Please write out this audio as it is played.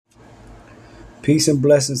Peace and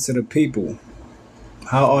blessings to the people.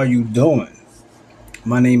 How are you doing?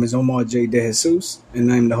 My name is Omar J. De Jesus,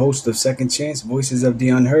 and I'm the host of Second Chance Voices of the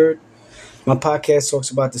Unheard. My podcast talks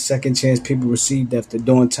about the second chance people received after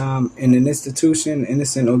doing time in an institution,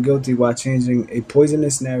 innocent or guilty, while changing a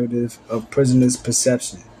poisonous narrative of prisoners'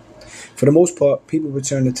 perception. For the most part, people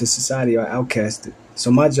returning to society are outcasted. So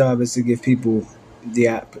my job is to give people the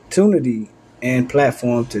opportunity and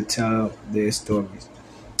platform to tell their stories.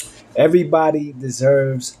 Everybody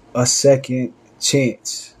deserves a second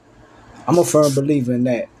chance. I'm a firm believer in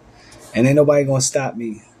that. And ain't nobody gonna stop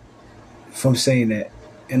me from saying that.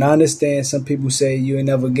 And I understand some people say you have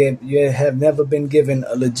never been given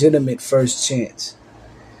a legitimate first chance.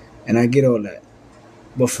 And I get all that.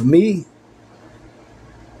 But for me,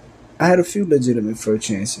 I had a few legitimate first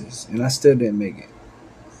chances and I still didn't make it.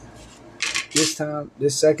 This time,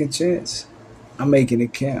 this second chance, I'm making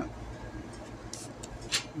it count.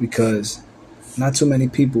 Because not too many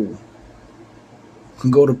people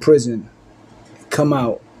can go to prison, come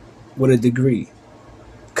out with a degree,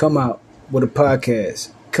 come out with a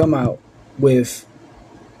podcast, come out with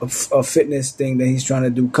a fitness thing that he's trying to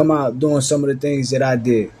do, come out doing some of the things that I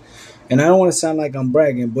did. And I don't want to sound like I'm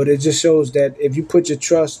bragging, but it just shows that if you put your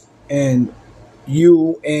trust in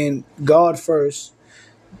you and God first,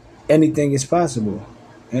 anything is possible.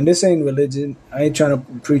 And this ain't religion. I ain't trying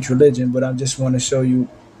to preach religion, but I just want to show you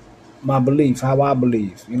my belief, how I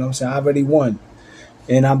believe. You know what I'm saying? I already won.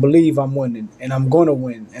 And I believe I'm winning. And I'm going to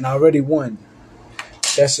win. And I already won.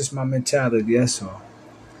 That's just my mentality. That's all.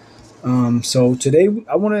 So today,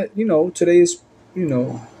 I want to, today is,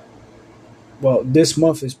 this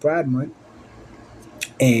month is Pride Month.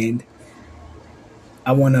 And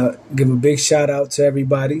I want to give a big shout out to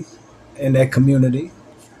everybody in that community.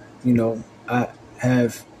 I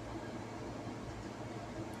have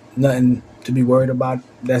nothing to be worried about.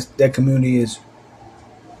 That community is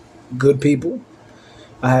good people.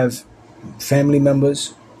 I have family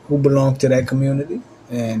members who belong to that community,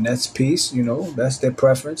 and that's peace. That's their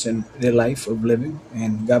preference and their life of living,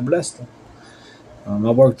 and God bless them.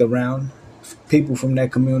 I worked around people from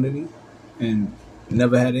that community and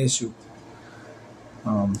never had an issue.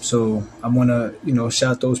 So I want to,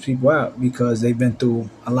 shout those people out because they've been through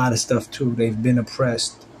a lot of stuff too. They've been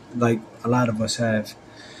oppressed like a lot of us have.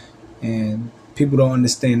 And people don't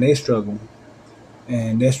understand their struggle.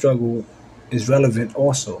 And their struggle is relevant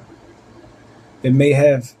also. It may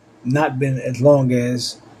have not been as long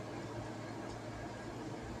as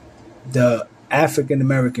the African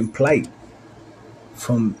American plight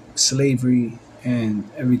from slavery and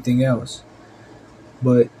everything else.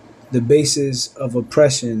 But the basis of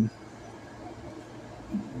oppression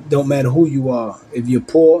don't matter who you are. If you're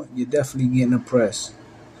poor, you're definitely getting oppressed.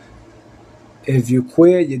 If you're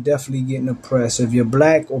queer, you're definitely getting oppressed. If you're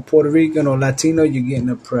black or Puerto Rican or Latino, you're getting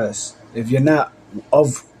oppressed. If you're not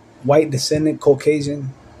of white descendant,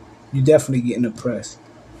 Caucasian, you're definitely getting oppressed.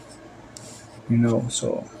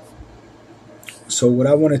 So what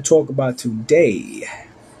I want to talk about today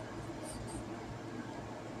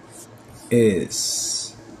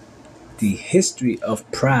is the history of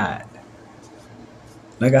pride.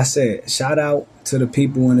 Like I said, shout out to the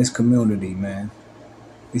people in this community, man.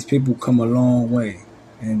 These people come a long way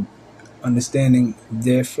and understanding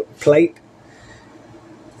their plight.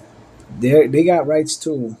 They got rights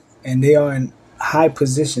too, and they are in high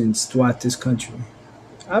positions throughout this country.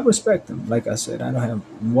 I respect them. Like I said, I don't have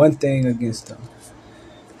one thing against them.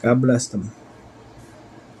 God bless them.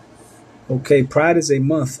 Okay, Pride is a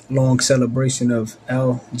month-long celebration of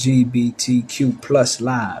LGBTQ plus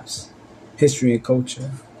lives, history, and culture.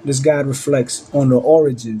 This guide reflects on the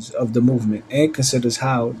origins of the movement and considers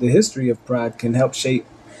how the history of Pride can help shape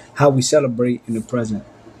how we celebrate in the present.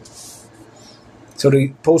 So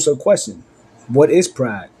they pose a question. What is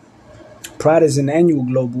Pride? Pride is an annual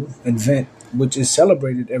global event which is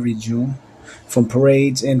celebrated every June, from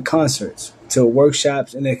parades and concerts to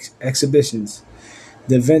workshops and exhibitions.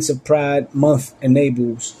 The events of Pride Month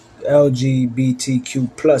enables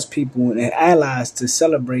LGBTQ plus people and allies to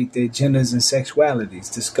celebrate their genders and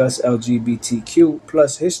sexualities, discuss LGBTQ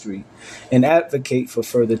plus history, and advocate for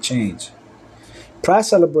further change. Pride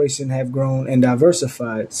celebrations have grown and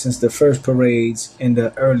diversified since the first parades in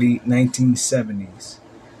the early 1970s.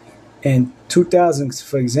 In 2000,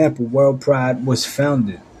 for example, World Pride was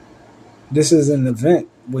founded. This is an event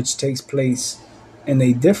which takes place in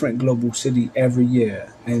a different global city every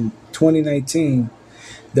year. In 2019,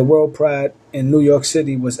 the World Pride in New York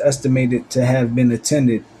City was estimated to have been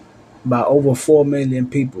attended by over 4 million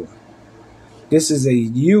people. This is a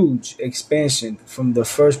huge expansion from the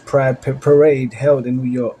first Pride parade held in New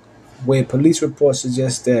York where police reports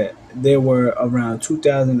suggest that there were around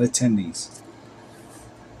 2,000 attendees.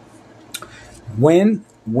 When,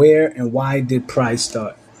 where, and why did Pride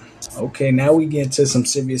start? Okay, now we get into some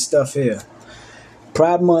serious stuff here.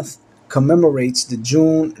 Pride Month commemorates the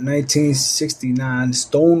June 1969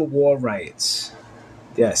 Stonewall riots.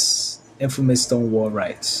 Yes, infamous Stonewall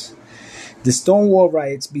riots. The Stonewall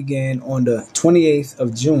riots began on the 28th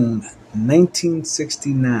of June,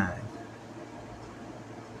 1969.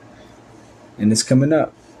 And it's coming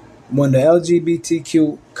up. When the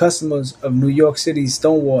LGBTQ customers of New York City's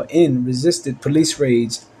Stonewall Inn resisted police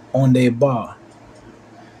raids on their bar.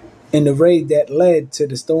 In the raid that led to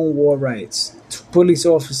the Stonewall riots, two police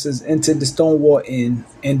officers entered the Stonewall Inn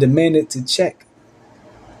and demanded to check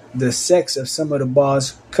the sex of some of the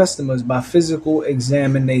bar's customers by physical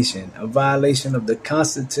examination, a violation of the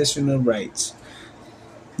constitutional rights.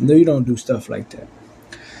 No, you don't do stuff like that.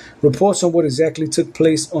 Reports on what exactly took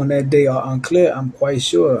place on that day are unclear. I'm quite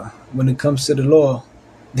sure when it comes to the law,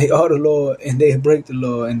 they are the law and they break the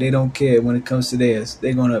law and they don't care when it comes to theirs.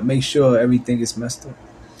 They're going to make sure everything is messed up.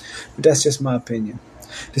 But that's just my opinion.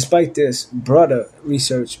 Despite this, broader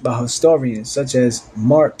research by historians such as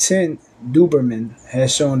Martin Duberman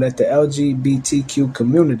has shown that the LGBTQ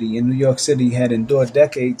community in New York City had endured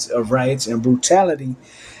decades of riots and brutality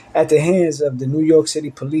at the hands of the New York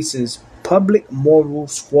City Police's Public Moral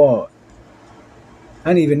Squad. I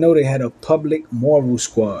didn't even know they had a Public Moral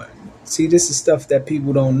Squad. See, this is stuff that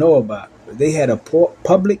people don't know about. They had a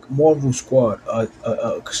Public Moral Squad, a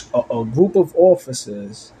group of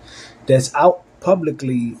officers that's out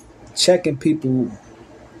publicly checking people.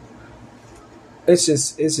 It's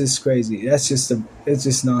just crazy. It's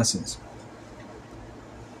just nonsense.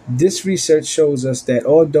 This research shows us that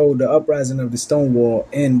although the uprising of the Stonewall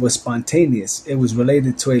Inn was spontaneous, it was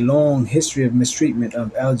related to a long history of mistreatment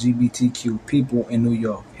of LGBTQ people in New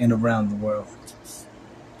York and around the world.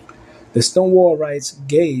 The Stonewall riots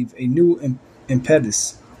gave a new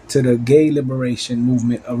impetus to the gay liberation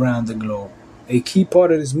movement around the globe. A key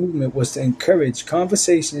part of this movement was to encourage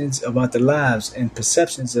conversations about the lives and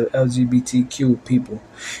perceptions of LGBTQ people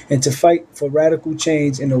and to fight for radical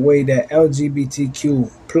change in the way that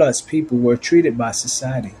LGBTQ plus people were treated by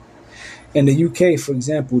society. In the UK, for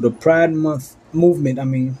example, the Pride Month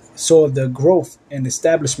movement, saw the growth and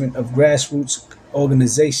establishment of grassroots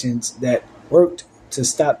organizations that worked to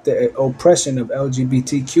stop the oppression of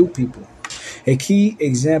LGBTQ people. A key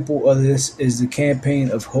example of this is the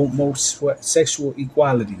campaign of homosexual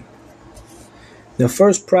equality. The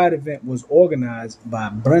first Pride event was organized by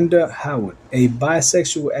Brenda Howard, a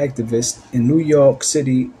bisexual activist in New York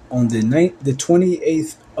City on the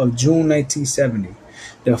 28th of June 1970.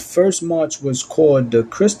 The first march was called the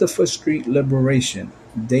Christopher Street Liberation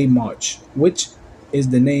Day March, which is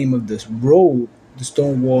the name of the road the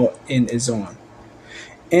Stonewall Inn is on.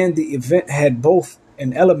 And the event had both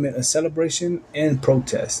an element of celebration and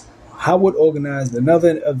protest. Howard organized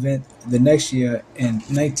another event the next year in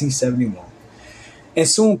 1971. And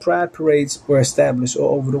soon pride parades were established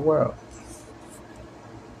all over the world.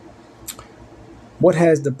 What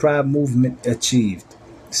has the Pride movement achieved?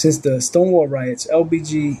 Since the Stonewall riots,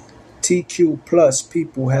 LGBTQ plus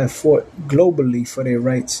people have fought globally for their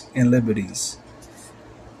rights and liberties.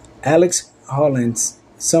 Alex Harlan's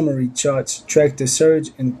summary charts track the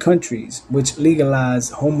surge in countries which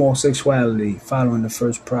legalized homosexuality following the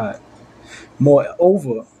first Pride.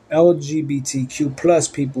 Moreover, LGBTQ plus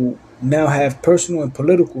people now have personal and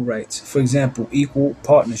political rights, for example, equal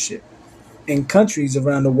partnership. In countries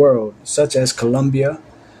around the world, such as Colombia,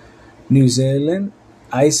 New Zealand,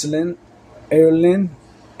 Iceland, Ireland,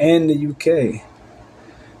 and the UK,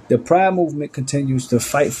 the Pride movement continues to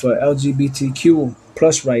fight for LGBTQ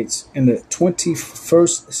plus rights in the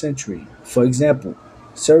 21st century. For example,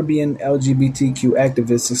 Serbian LGBTQ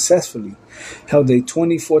activists successfully held a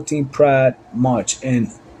 2014 Pride March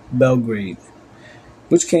in Belgrade,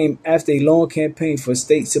 which came after a long campaign for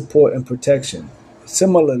state support and protection.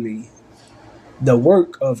 Similarly, the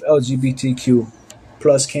work of LGBTQ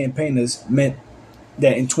plus campaigners meant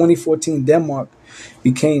that in 2014, Denmark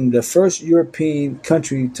became the first European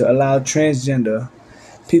country to allow transgender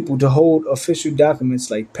people to hold official documents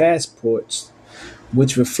like passports,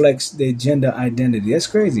 which reflects their gender identity. That's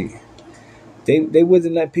crazy. They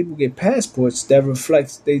wouldn't let people get passports that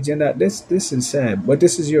reflects their gender. This is sad, but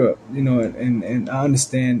this is Europe, and I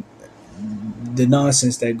understand the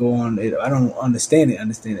nonsense that go on. I don't understand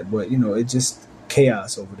it, but it's just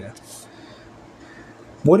chaos over there.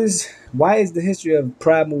 Why is the history of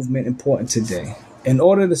Pride movement important today? In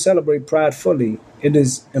order to celebrate Pride fully, it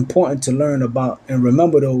is important to learn about and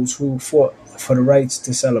remember those who fought for the rights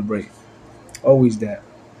to celebrate. Always that.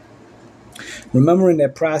 Remembering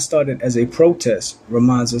that pride started as a protest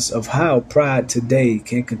reminds us of how pride today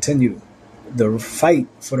can continue the fight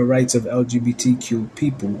for the rights of LGBTQ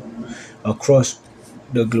people across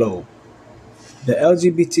the globe. The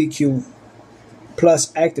LGBTQ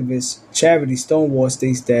plus activist charity Stonewall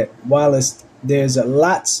states that while there's a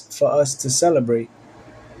lots for us to celebrate,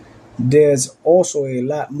 there's also a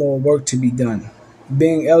lot more work to be done.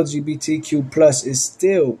 Being LGBTQ plus is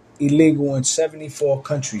still illegal in 74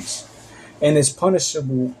 countries and is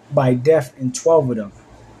punishable by death in 12 of them.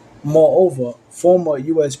 Moreover, former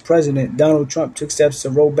U.S. President Donald Trump took steps to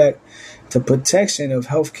roll back the protection of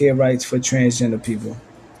healthcare rights for transgender people.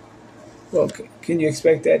 Well, can you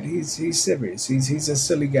expect that? He's serious. He's a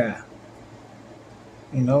silly guy.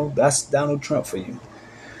 You know, that's Donald Trump for you.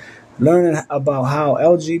 Learning about how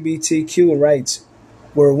LGBTQ rights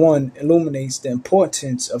were won illuminates the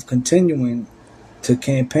importance of continuing to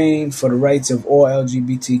campaign for the rights of all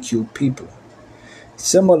LGBTQ people.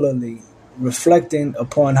 Similarly, reflecting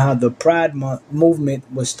upon how the Pride Month movement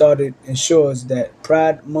was started ensures that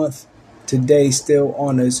Pride Month today still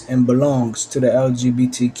honors and belongs to the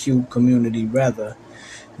LGBTQ community rather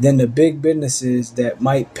than the big businesses that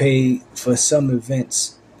might pay for some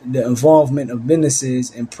events. The involvement of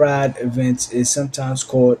businesses in Pride events is sometimes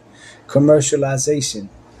called commercialization.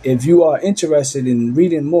 If you are interested in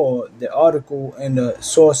reading more, the article in the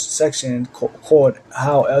source section called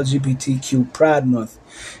How LGBTQ Pride Month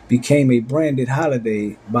Became a Branded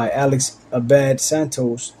Holiday by Alex Abad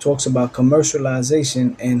Santos talks about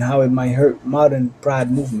commercialization and how it might hurt modern pride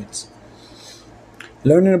movements.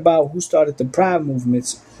 Learning about who started the pride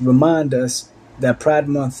movements remind us that Pride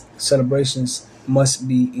Month celebrations must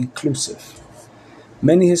be inclusive.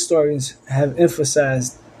 Many historians have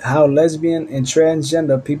emphasized how lesbian and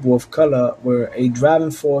transgender people of color were a driving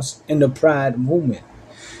force in the Pride movement.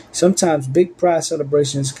 Sometimes big Pride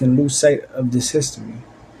celebrations can lose sight of this history.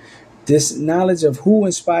 This knowledge of who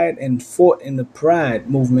inspired and fought in the Pride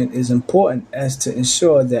movement is important as to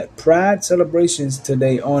ensure that Pride celebrations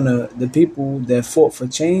today honor the people that fought for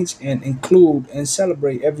change and include and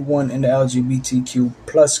celebrate everyone in the LGBTQ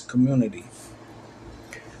plus community.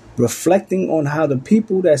 Reflecting on how the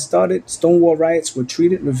people that started Stonewall riots were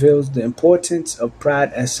treated reveals the importance of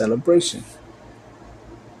pride as celebration.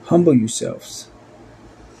 Humble yourselves.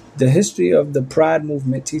 The history of the Pride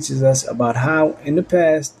movement teaches us about how, in the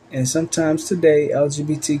past and sometimes today,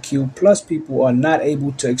 LGBTQ plus people are not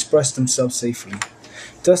able to express themselves safely.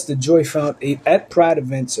 Thus, the joy found at Pride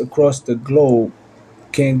events across the globe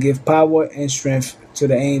can give power and strength to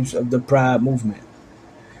the aims of the Pride movement.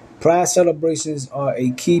 Pride celebrations are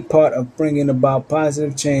a key part of bringing about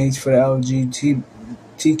positive change for the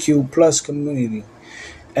LGBTQ plus community.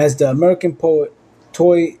 As the American poet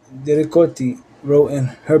Toy Dericotti wrote in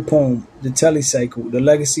her poem, The Telecycle, the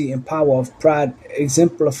legacy and power of pride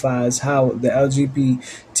exemplifies how the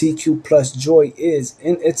LGBTQ plus joy is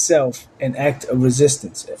in itself an act of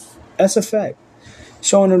resistance. That's a fact.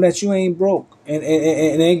 Showing them that you ain't broke and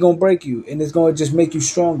it ain't going to break you and it's going to just make you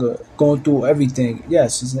stronger going through everything.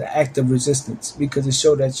 Yes, it's an act of resistance because it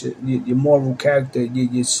shows that your moral character,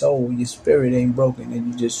 your soul, your spirit ain't broken and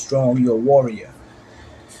you're just strong, you're a warrior.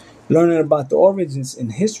 Learning about the origins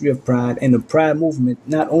and history of Pride and the Pride movement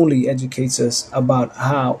not only educates us about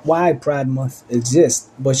why Pride Month exists,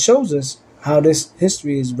 but shows us how this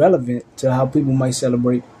history is relevant to how people might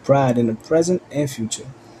celebrate Pride in the present and future.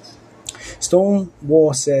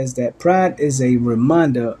 Stonewall says that pride is a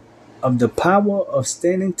reminder of the power of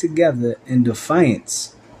standing together in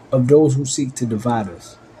defiance of those who seek to divide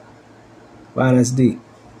us. Wow, that's deep.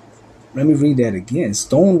 Let me read that again.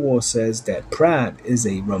 Stonewall says that pride is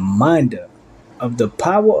a reminder of the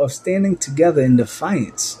power of standing together in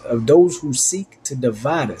defiance of those who seek to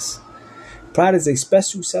divide us. Pride is a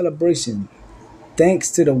special celebration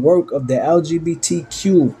thanks to the work of the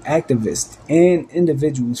LGBTQ activists and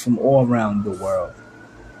individuals from all around the world.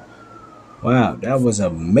 Wow, that was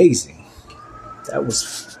amazing. That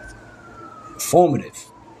was formative.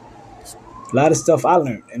 A lot of stuff I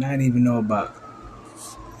learned and I didn't even know about.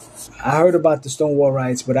 I heard about the Stonewall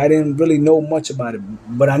riots, but I didn't really know much about it.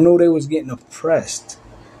 But I know they was getting oppressed.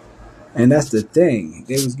 And that's the thing.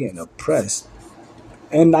 They was getting oppressed.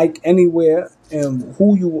 And like anywhere, and it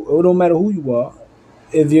don't matter who you are,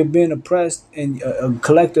 if you're being oppressed and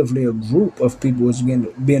collectively a group of people is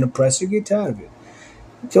being oppressed, you get tired of it.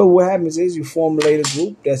 So what happens is you formulate a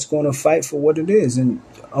group that's going to fight for what it is. And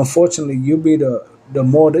unfortunately, you'll be the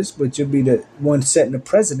martyrs, but you'll be the one setting the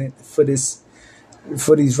precedent for these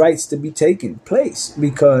rights to be taking place.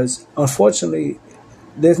 Because unfortunately,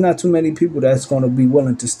 there's not too many people that's going to be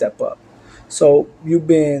willing to step up. So you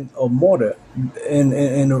being a martyr in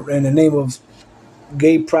the name of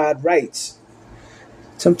gay pride rights.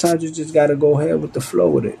 Sometimes you just gotta go ahead with the flow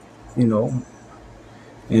with it, you know,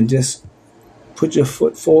 and just put your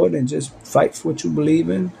foot forward and just fight for what you believe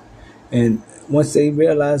in. And once they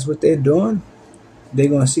realize what they're doing, they're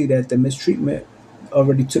gonna see that the mistreatment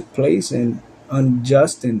already took place and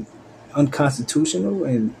unjust and unconstitutional,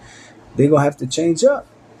 and they're gonna have to change up.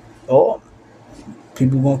 Or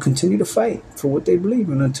people gonna continue to fight for what they believe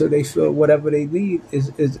in until they feel whatever they need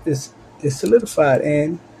is solidified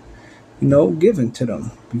and given to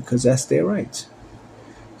them because that's their rights.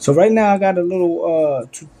 So right now I got a little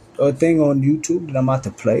thing on YouTube that I'm about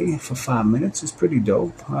to play for 5 minutes. It's pretty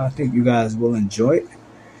dope. I think you guys will enjoy it.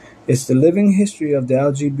 It's the living history of the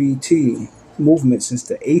LGBT movement since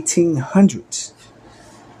the 1800s.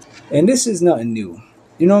 And this is nothing new.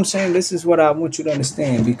 You know what I'm saying? This is what I want you to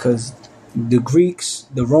understand because the Greeks,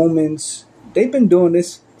 the Romans, they've been doing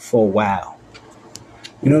this for a while.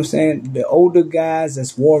 You know what I'm saying? The older guys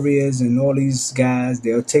as warriors and all these guys,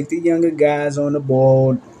 they'll take the younger guys on the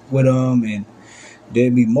board with them and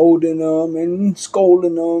they'll be molding them and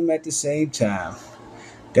scolding them at the same time.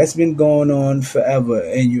 That's been going on forever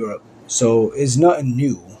in Europe. So it's nothing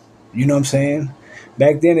new. You know what I'm saying?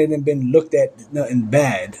 Back then it hadn't been looked at nothing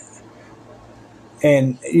bad.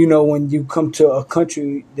 And, when you come to a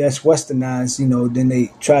country that's westernized, then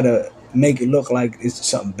they try to make it look like it's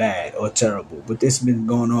something bad or terrible. But this has been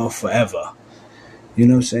going on forever. You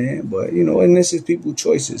know what I'm saying? But, and this is people's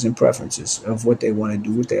choices and preferences of what they want to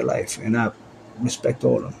do with their life. And I respect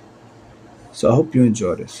all of them. So I hope you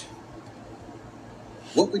enjoy this.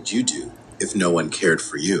 What would you do if no one cared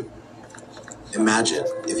for you? Imagine,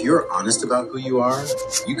 if you're honest about who you are,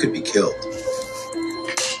 you could be killed.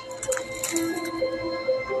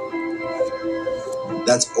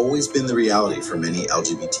 That's always been the reality for many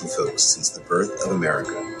LGBT folks since the birth of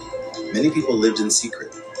America. Many people lived in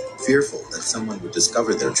secret, fearful that someone would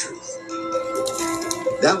discover their truth.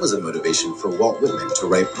 That was a motivation for Walt Whitman to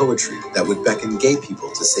write poetry that would beckon gay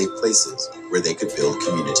people to safe places where they could build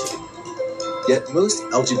community. Yet most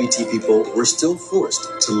LGBT people were still forced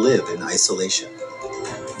to live in isolation.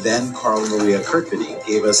 Then Carl Maria Kirkpatrick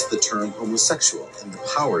gave us the term homosexual and the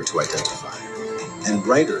power to identify. And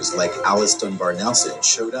writers like Alice Dunbar Nelson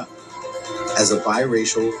showed up. As a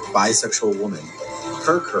biracial, bisexual woman,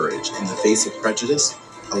 her courage in the face of prejudice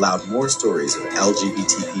allowed more stories of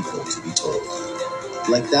LGBT people to be told.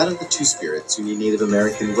 Like that of the Two-Spirit Zuni Native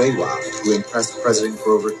American Wewa, who impressed President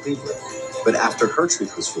Grover Cleveland, but after her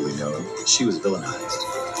truth was fully known, she was villainized.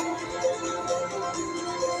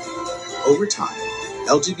 Over time,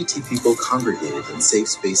 LGBT people congregated in safe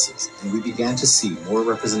spaces, and we began to see more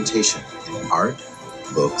representation in art,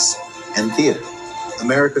 books, and theater.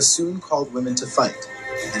 America soon called women to fight,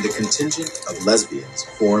 and a contingent of lesbians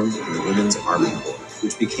formed in the Women's Army Corps,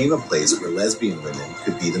 which became a place where lesbian women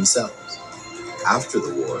could be themselves. After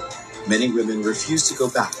the war, many women refused to go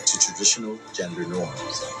back to traditional gender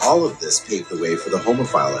norms. All of this paved the way for the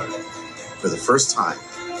homophile era. For the first time,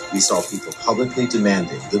 we saw people publicly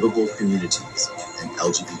demanding livable communities and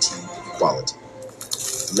LGBT equality.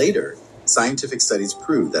 Later, scientific studies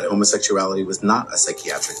proved that homosexuality was not a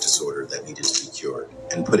psychiatric disorder that needed to be cured,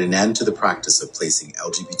 and put an end to the practice of placing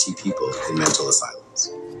LGBT people in mental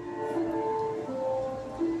asylums.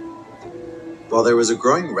 While there was a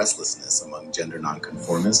growing restlessness among gender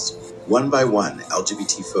nonconformists, one by one,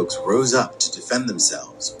 LGBT folks rose up to defend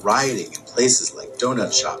themselves, rioting in places like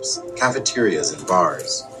donut shops, cafeterias, and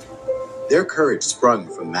bars. Their courage sprung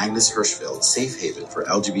from Magnus Hirschfeld's safe haven for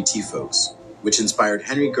LGBT folks, which inspired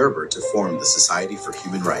Henry Gerber to form the Society for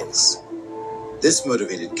Human Rights. This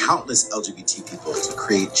motivated countless LGBT people to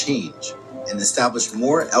create change and establish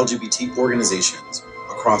more LGBT organizations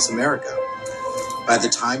across America. By the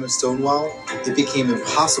time of Stonewall, it became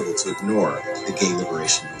impossible to ignore the gay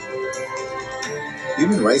liberation movement.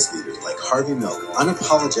 Human rights leaders like Harvey Milk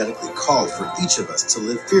unapologetically called for each of us to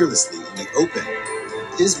live fearlessly in the open.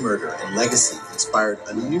 His murder and legacy inspired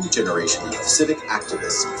a new generation of civic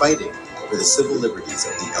activists fighting for the civil liberties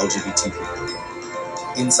of the LGBT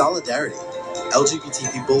people. In solidarity,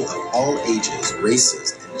 LGBT people of all ages,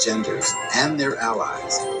 races, and genders, and their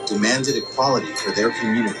allies demanded equality for their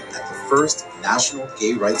community at the first National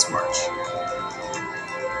Gay Rights March.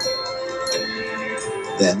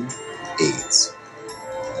 Then, AIDS.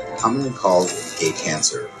 Commonly called gay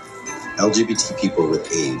cancer, LGBT people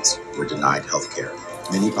with AIDS were denied health care.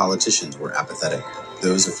 Many politicians were apathetic.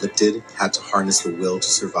 Those afflicted had to harness the will to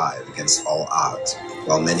survive against all odds,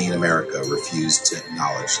 while many in America refused to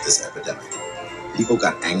acknowledge this epidemic. People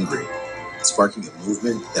got angry, sparking a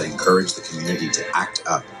movement that encouraged the community to act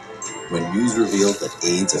up. When news revealed that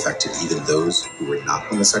AIDS affected even those who were not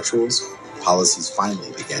homosexuals, policies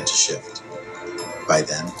finally began to shift. By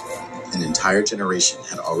then, an entire generation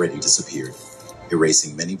had already disappeared,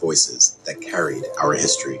 erasing many voices that carried our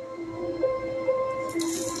history.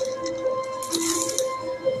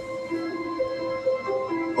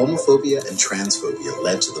 Homophobia and transphobia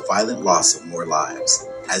led to the violent loss of more lives,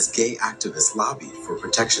 as gay activists lobbied for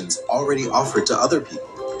protections already offered to other people.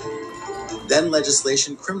 Then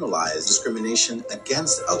legislation criminalized discrimination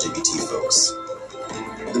against LGBT folks.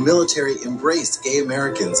 The military embraced gay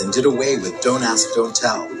Americans and did away with Don't Ask, Don't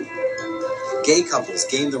Tell. Gay couples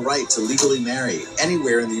gained the right to legally marry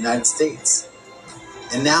anywhere in the United States.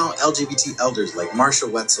 And now LGBT elders like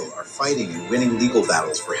Marsha Wetzel are fighting and winning legal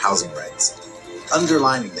battles for housing rights,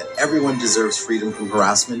 underlining that everyone deserves freedom from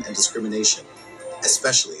harassment and discrimination,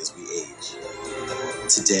 especially as we age.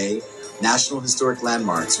 Today, National Historic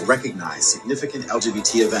Landmarks recognize significant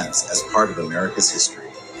LGBT events as part of America's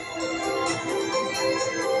history.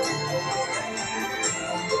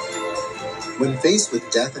 When faced with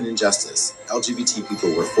death and injustice, LGBT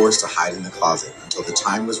people were forced to hide in the closet until the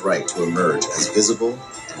time was right to emerge as visible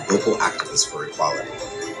and vocal activists for equality.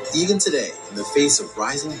 Even today, in the face of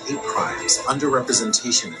rising hate crimes,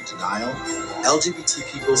 underrepresentation, and denial, LGBT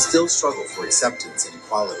people still struggle for acceptance and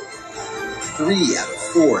equality. 3 out of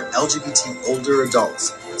 4 LGBT older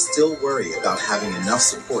adults still worry about having enough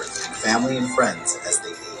support from family and friends as they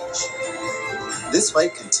age. This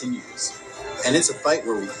fight continues, and it's a fight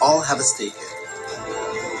where we all have a stake in.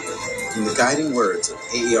 In the guiding words of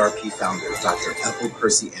AARP founder Dr. Ethel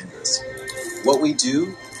Percy Andrus, what we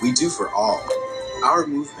do for all. Our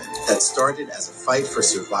movement that started as a fight for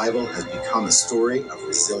survival has become a story of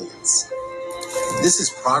resilience. This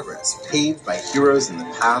is progress paved by heroes in the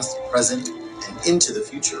past, present, and into the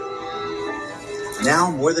future.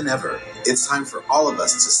 Now more than ever, it's time for all of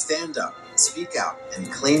us to stand up, speak out,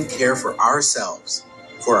 and claim care for ourselves,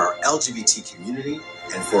 for our LGBT community,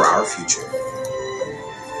 and for our future.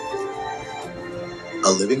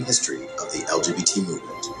 A living history of the LGBT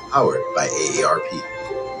movement, powered by AARP.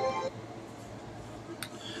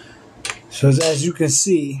 So as you can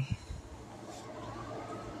see,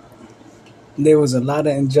 there was a lot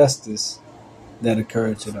of injustice that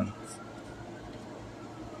occurred to them.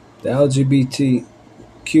 The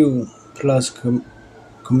LGBTQ plus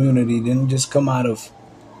community didn't just come out of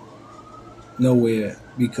nowhere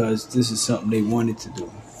because this is something they wanted to do.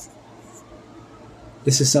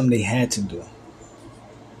 This is something they had to do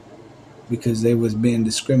because they was being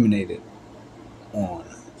discriminated on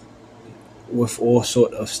with all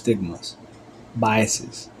sort of stigmas,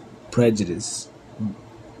 biases, prejudice,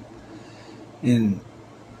 and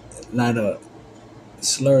a lot of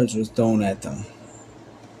slurs was thrown at them.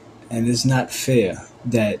 And it's not fair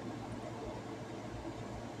that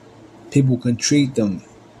people can treat them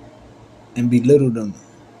and belittle them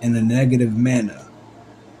in a negative manner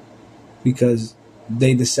because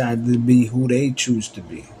they decide to be who they choose to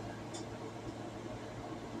be.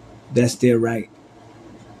 That's their right.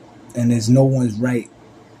 And there's no one's right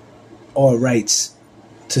or rights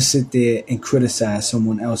to sit there and criticize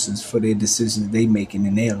someone else's for their decisions they making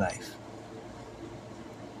in their life.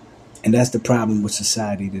 And that's the problem with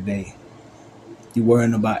society today. You're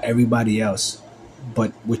worrying about everybody else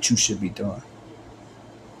but what you should be doing.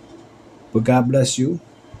 But God bless you,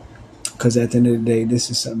 because at the end of the day, this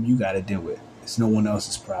is something you got to deal with. It's no one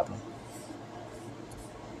else's problem.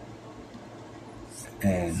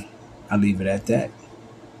 And I'll leave it at that.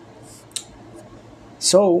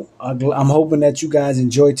 So I'm hoping that you guys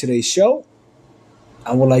enjoyed today's show.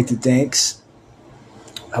 I would like to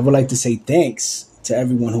say thanks to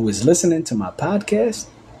everyone who is listening to my podcast.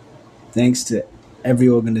 Thanks to every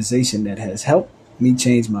organization that has helped me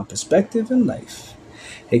change my perspective in life.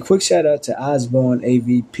 A quick shout out to Osborne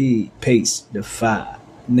AVP PACE Defy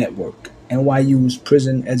Network, NYU's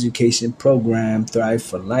Prison Education Program, Thrive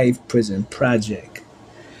for Life Prison Project.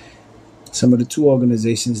 Some of the 2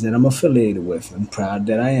 organizations that I'm affiliated with and proud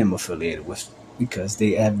that I am affiliated with because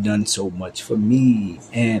they have done so much for me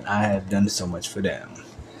and I have done so much for them.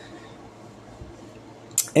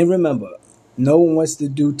 And remember, no one wants to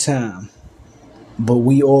do time, but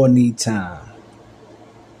we all need time.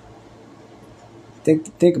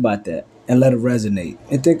 Think about that and let it resonate.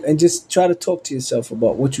 And just try to talk to yourself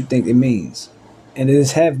about what you think it means. And it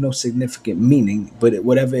does have no significant meaning, but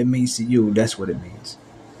whatever it means to you, that's what it means.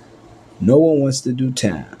 No one wants to do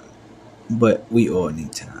time, but we all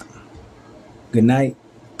need time. Good night,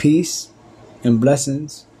 peace, and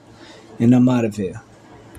blessings, and I'm out of here.